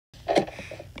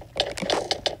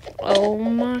Oh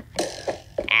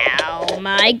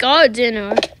my God,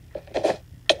 dinner.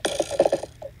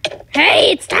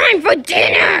 Hey, it's time for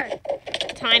dinner.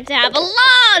 Time to have a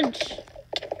lunch.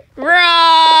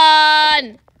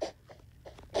 Run.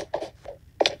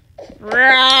 Run.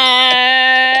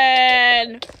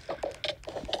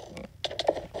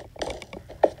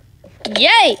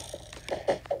 Yay.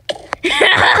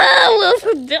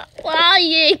 Wilson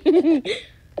flying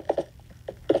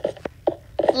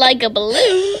like a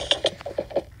balloon.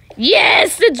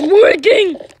 Yes, it's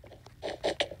working.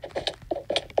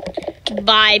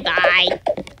 Bye-bye.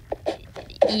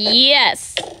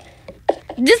 Yes.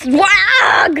 This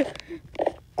wag.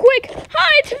 Quick,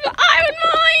 hide to the iron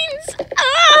mines.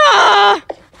 Ah!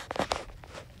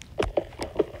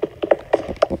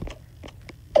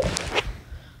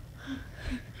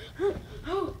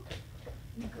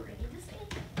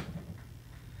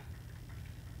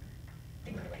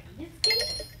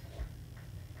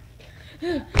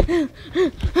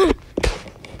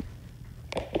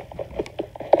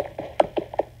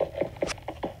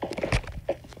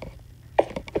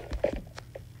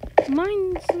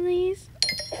 Mine these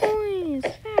coins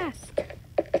fast.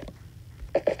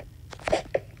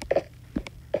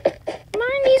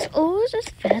 Mine these ores as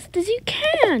fast as you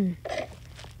can.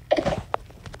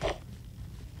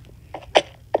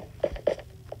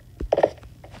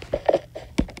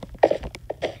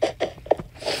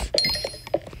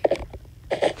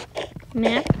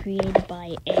 Map created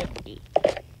by Andy.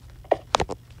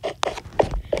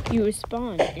 You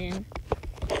respawn in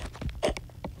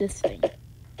this thing.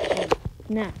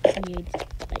 Map created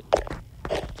by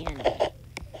Andy.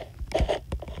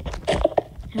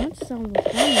 How to solve the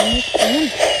problem with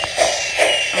Andy?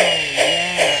 Oh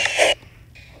yeah.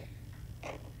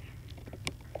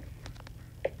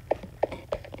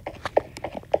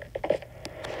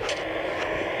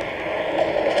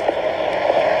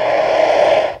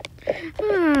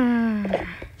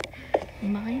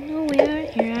 Mine nowhere,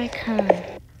 here I come.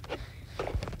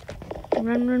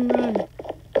 Run, run, run.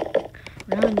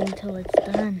 Run until it's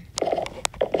done.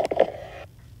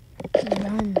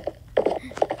 Run.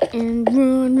 And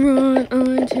run, run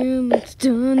until it's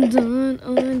done, done.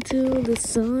 Until the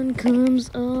sun comes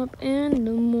up and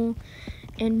the morn.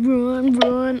 And run,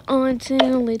 run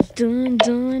until it's done,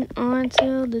 done.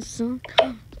 Until the sun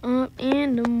comes up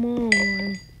and the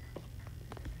morn.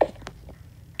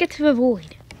 Get to the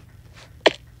void.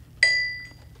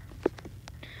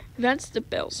 That's the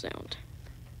bell sound.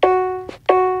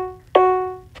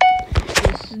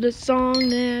 This is the song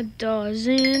that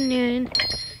doesn't end,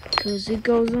 'cause it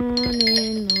goes on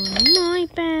and on my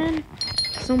band.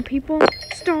 Some people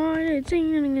started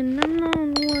singing and I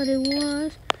don't know what it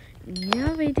was.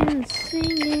 Now they didn't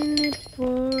sing in it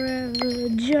forever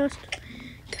just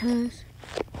 'cause.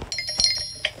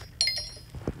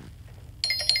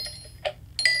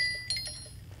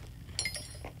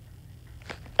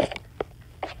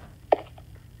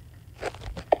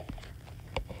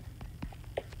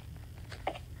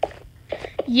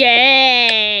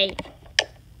 Yay!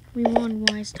 We won,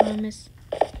 Wise Thomas.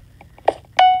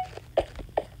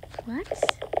 What?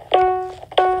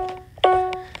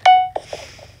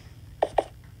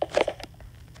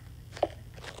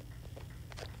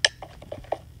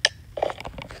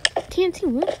 TNT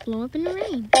won't blow up in the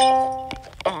rain.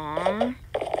 Aww.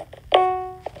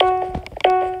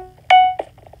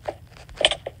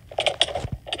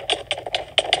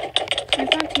 I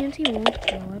thought TNT won't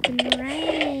blow up in the rain.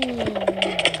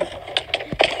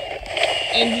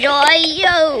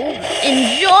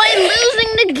 Enjoy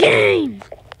losing the game.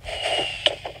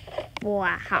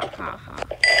 Boah, ha ha ha.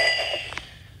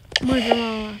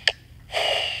 Mother.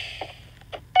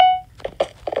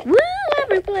 Woo,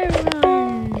 every player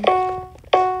run.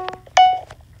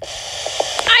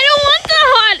 I don't want the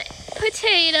hot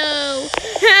potato.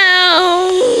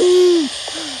 Help.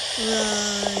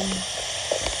 Run.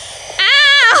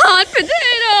 Ah, hot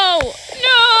potato.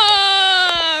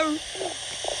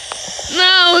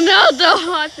 No, not the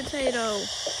hot potato.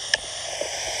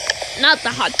 Not the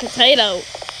hot potato.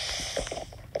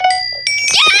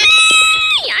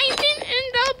 Yay! I didn't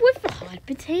end up with the hot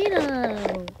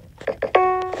potato.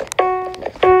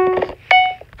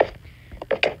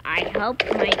 I helped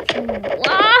my team. What?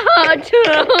 I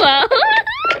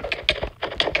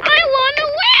want to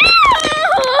win!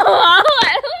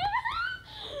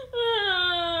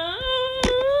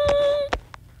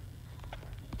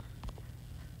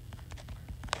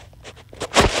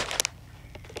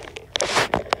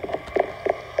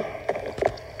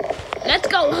 Let's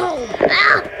go home.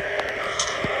 Ah!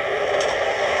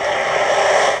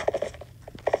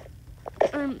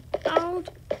 I'm out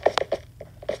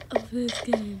of this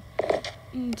game.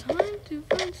 Time to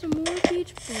find some more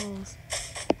beach balls.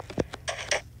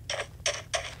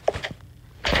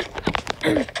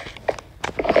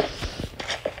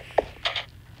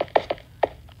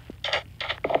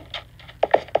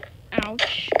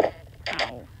 Ouch.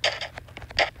 Ow.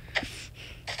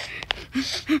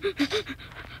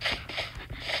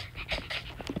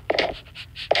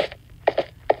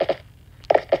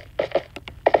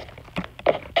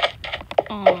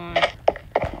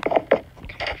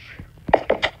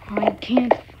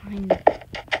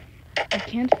 I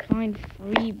can't find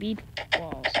free beach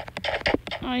balls.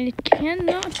 I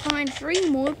cannot find free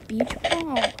more beach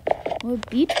balls.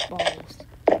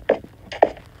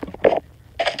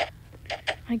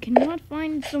 I cannot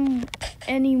find some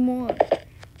anymore.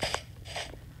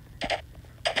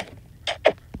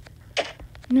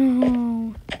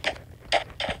 No.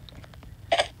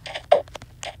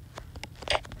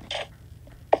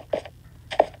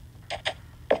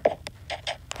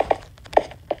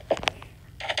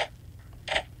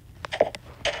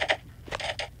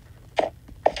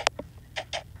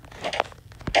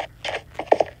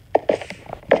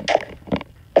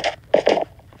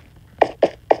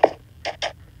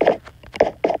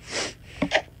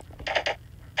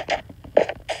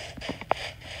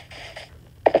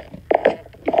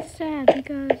 Sad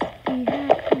because we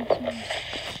have Christmas.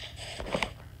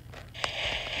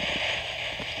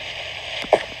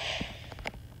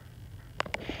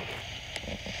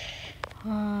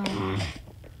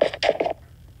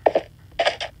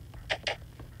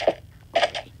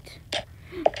 Great.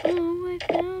 Oh, I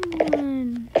found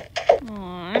one.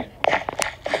 Aw.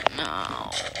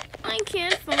 No, I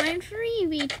can't find free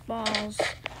beach balls.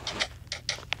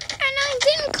 And I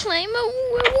didn't claim a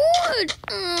reward.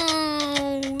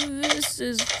 Oh, this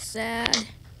is sad.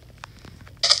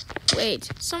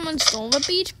 Wait, someone stole a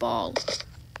beach ball.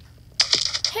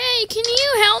 Hey, can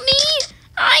you help me?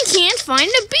 I can't find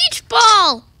a beach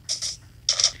ball.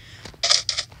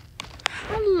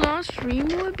 I lost 3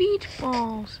 more beach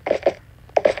balls.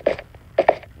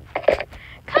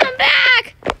 Come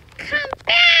back! Come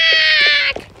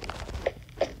back!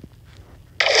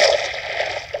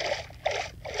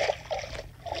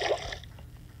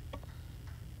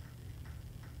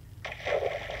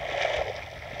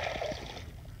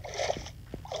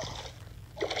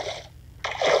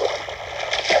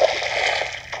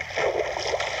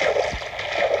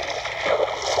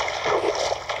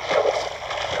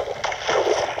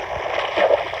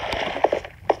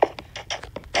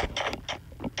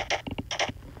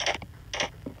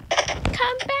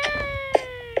 Come back!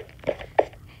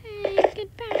 Hey, get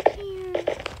back here.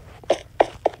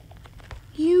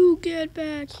 You get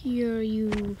back here,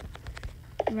 you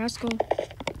rascal.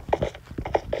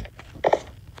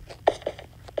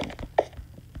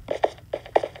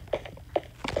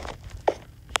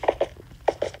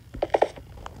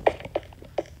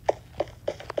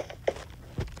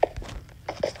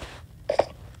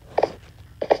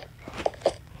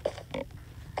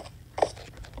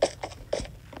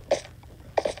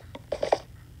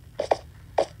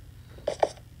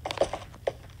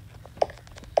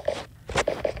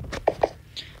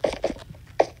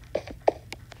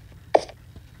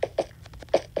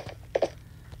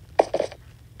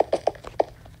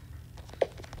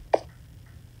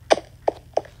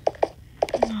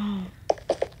 No.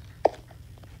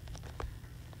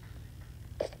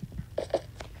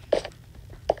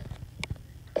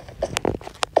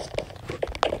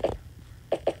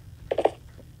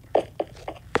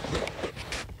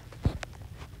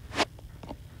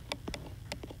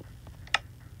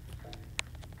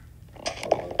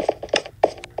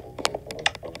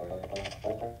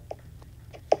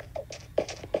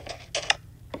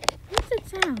 What's that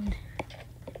sound? Sound.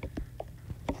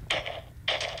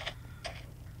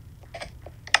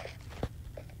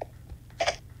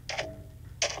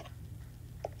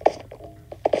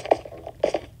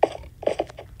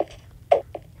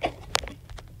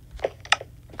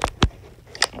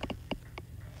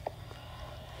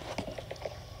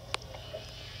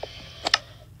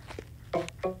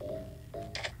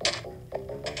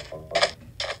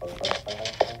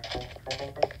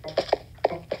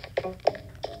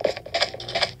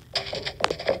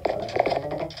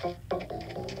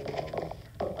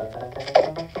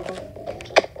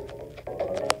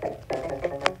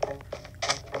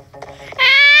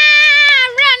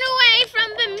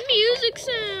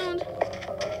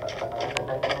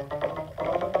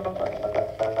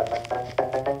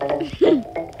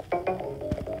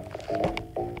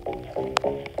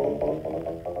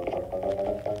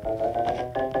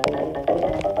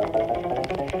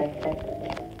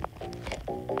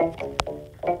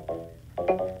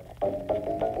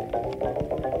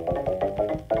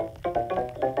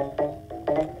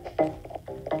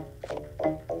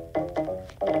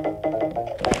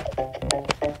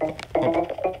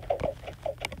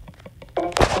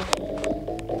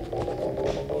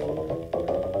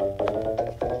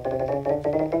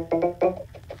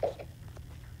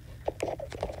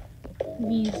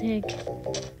 music.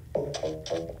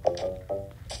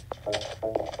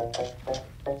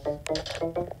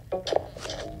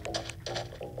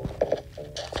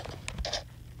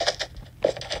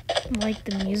 I like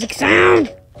the music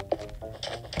sound.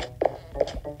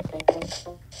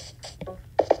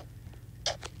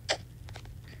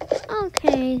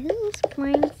 Okay, who's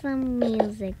playing some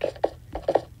music?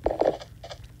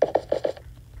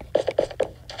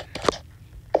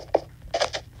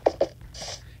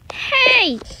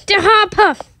 Hey,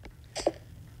 Hufflepuff!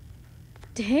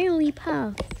 Daily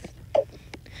Puff.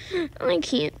 I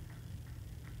can't.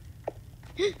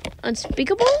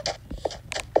 Unspeakable?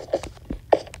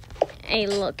 Hey,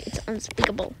 look, it's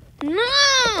unspeakable.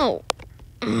 No!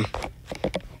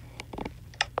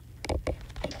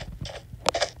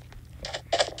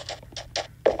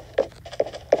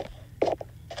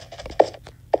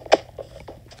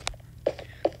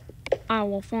 I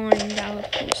will find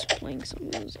out who's playing some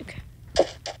music.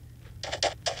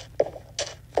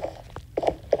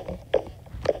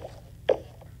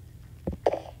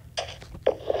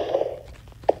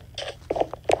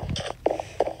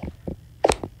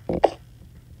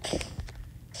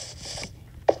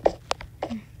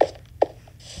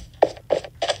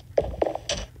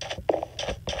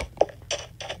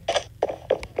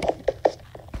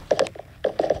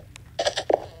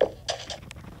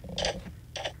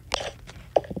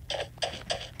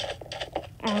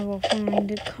 I will find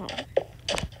the car.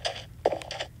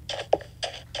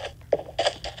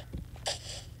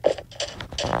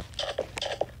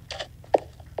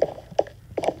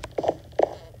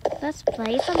 Let's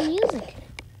play some music.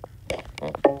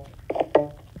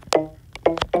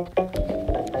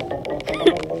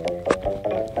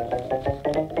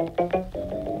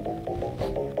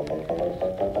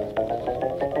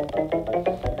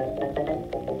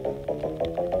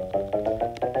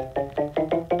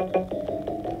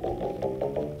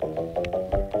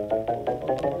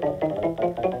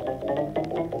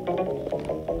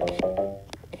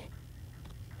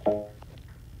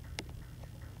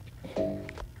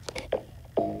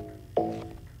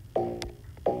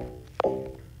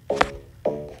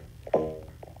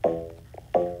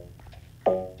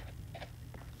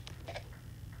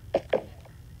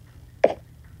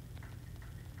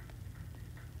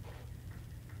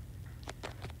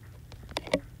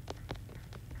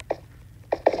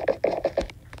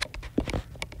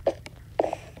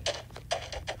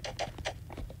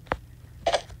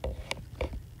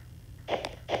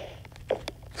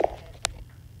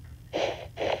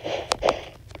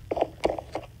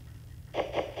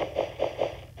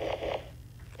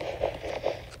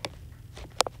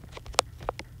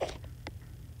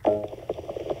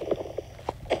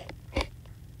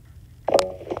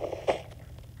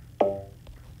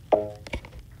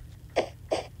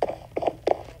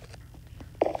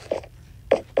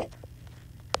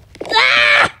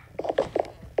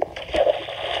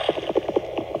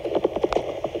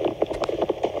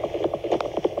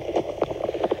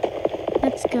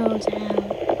 Let's go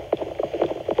down.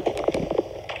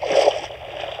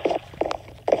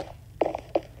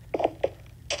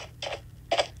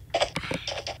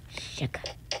 Sugar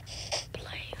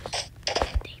players,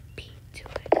 they beat to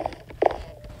it.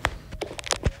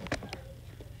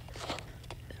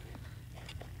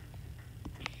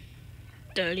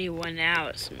 "31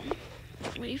 hours.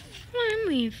 We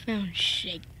finally found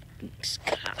Shaking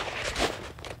Sky.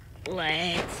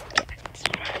 Let's get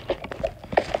started.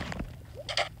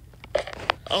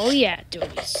 Oh yeah,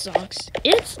 Dirty Socks,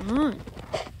 it's on.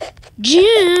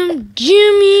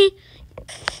 Jimmy.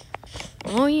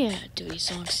 Oh yeah, Dirty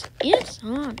Socks, it's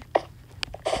on.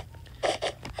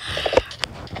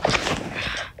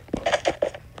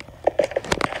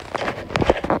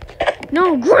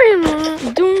 No, Grandma,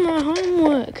 I'm doing my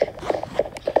homework.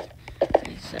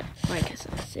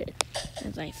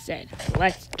 As I said,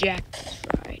 let's jack this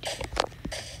ride.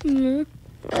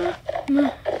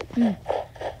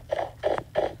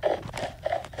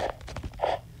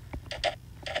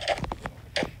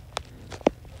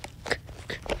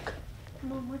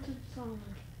 Mom, what's it sound like?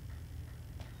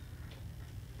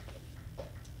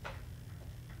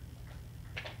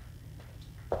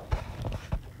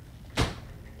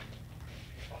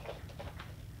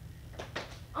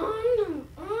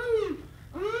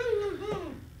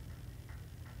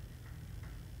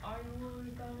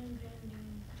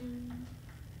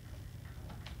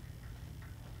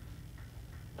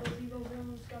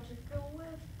 Got to fill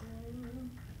with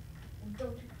gloom.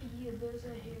 Don't you feel there's a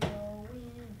hero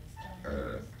in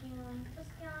the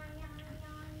sky?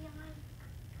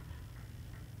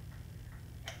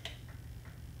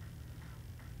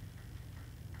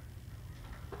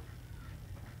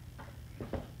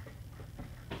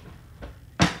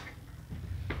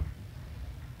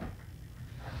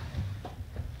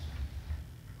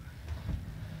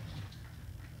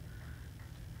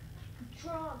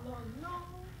 Tra-la-la.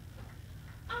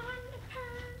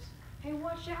 Underpants. Hey,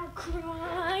 watch out,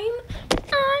 crime.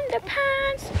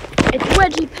 Underpants. It's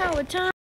wedgie power time.